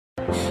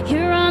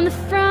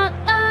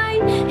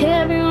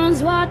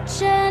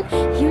watching.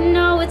 You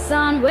know it's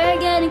on, we're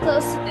getting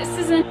closer, this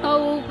isn't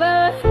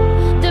over.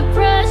 The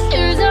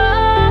pressure's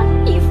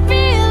on, you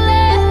feel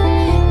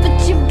it,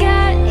 but you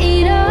got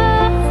it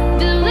all,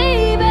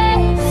 believe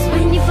it. So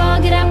when you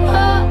fall, get up,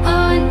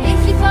 and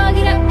if you fall,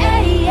 get up,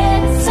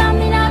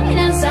 Samina,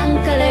 mina,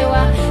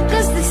 zankalewa,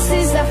 cause this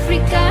is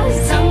Africa.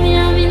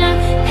 Samina, mina,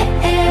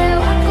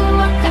 waka,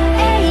 waka,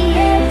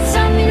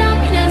 Samina,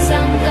 mina,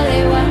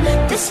 zankalewa,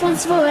 this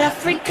one's for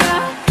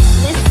Africa.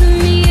 Listen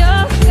me,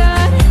 oh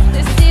God,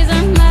 this is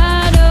our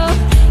motto.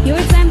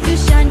 Your time to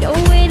shine,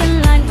 don't wait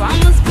in line,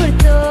 vamos por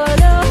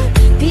todo.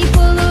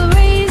 People are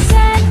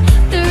raising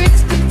their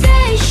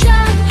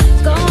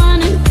expectations. Go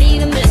on and feed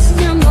them, this is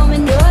your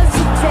moment, no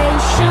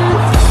hesitation.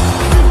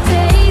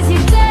 Today's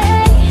your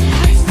day,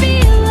 I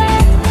feel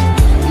it.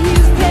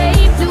 You've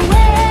paved the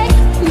way,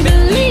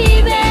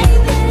 believe it.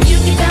 You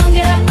get down,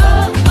 get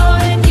up,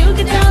 and you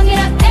get down, get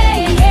up,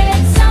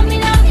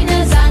 Samina, mina,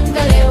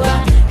 zankalewa,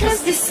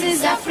 cause this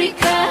is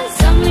Africa.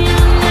 Samina,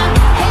 mina,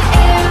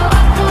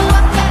 waka,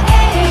 waka,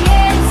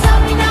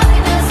 Samina,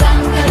 mina,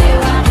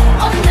 zankalewa,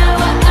 oh now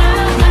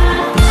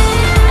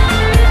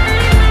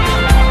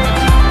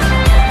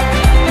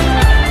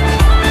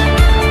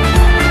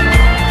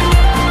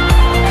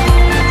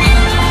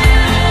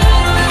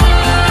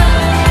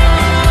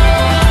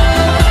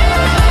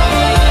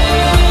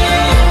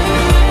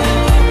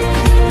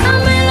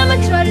I'm a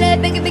trolley,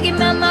 biggie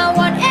mama,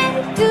 1 A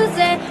to Z.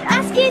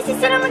 Ask Easy,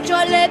 said I'm a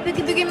trolley,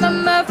 biggie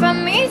mama,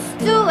 from east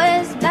to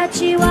west.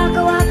 Bachi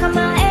waka waka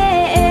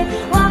my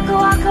waka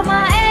waka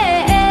my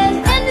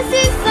and this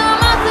is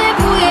some of the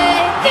bouye.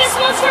 This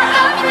one's for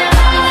Abna.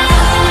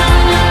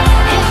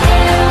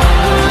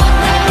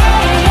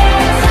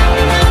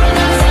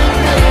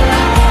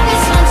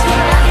 This one's for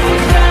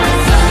Africa.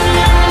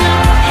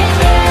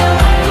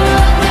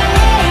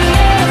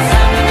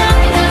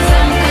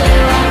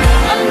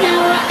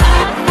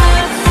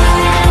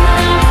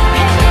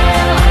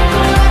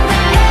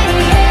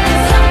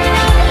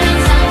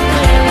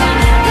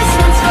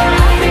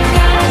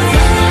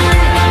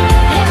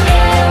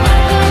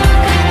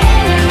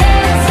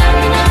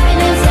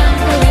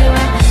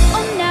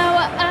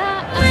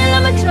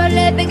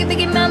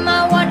 Biggie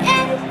mama, 1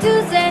 A to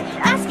Z.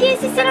 Ask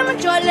Easy, said I'm a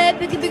trolley,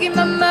 biggie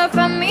mama,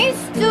 from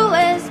east to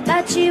west.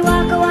 Bachi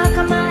waka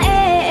waka my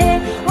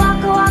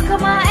waka waka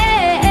my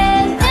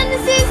and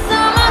this is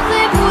some of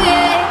the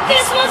bouye.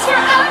 This one's for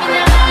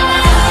Abna.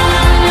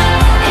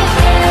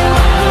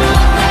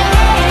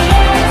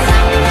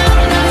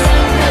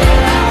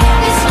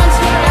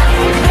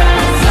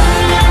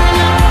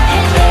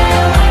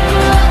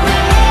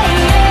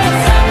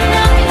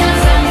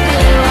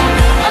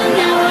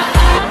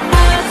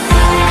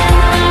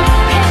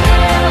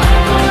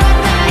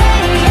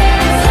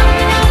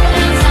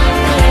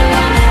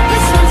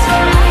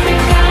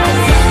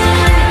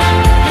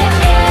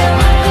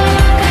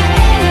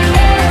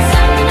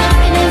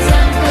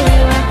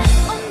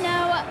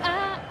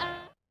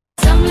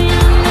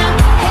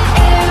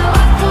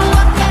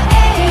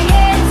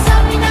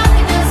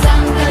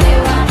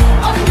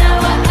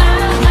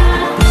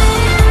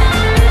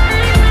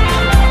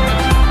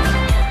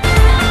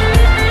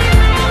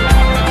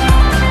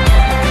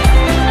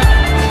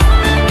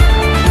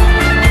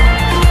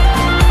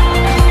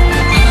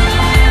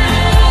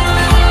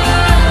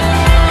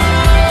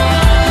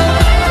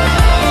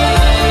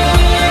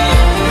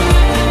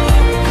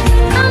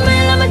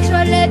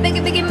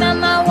 Biggie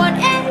mama, 1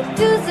 A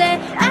to Z.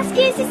 Ask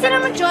Easy, said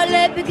I'm a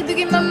trolley,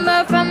 biggie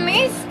mama, from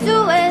east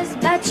to west.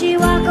 Bachi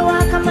waka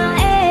waka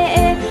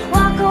my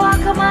waka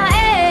waka my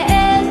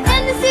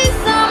and this is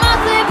some of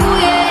the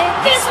bouye.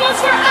 This one's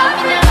for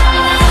Abna.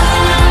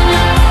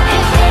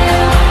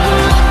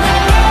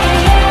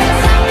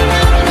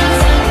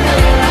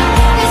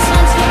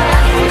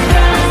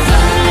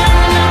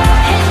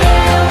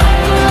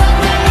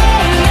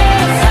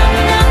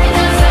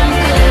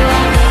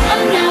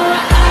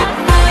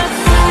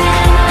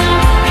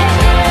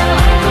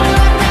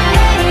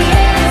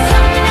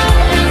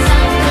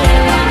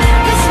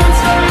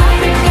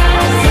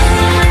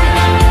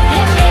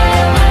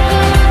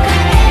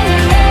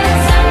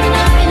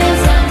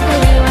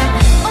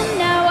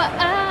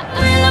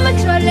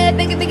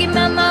 Biggie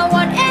mama,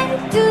 1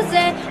 A to Z.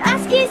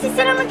 Ask Easy,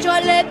 said I'm a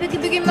trolley,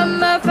 biggie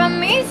mama,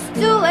 from east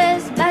to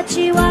west.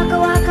 Bachi waka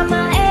waka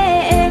my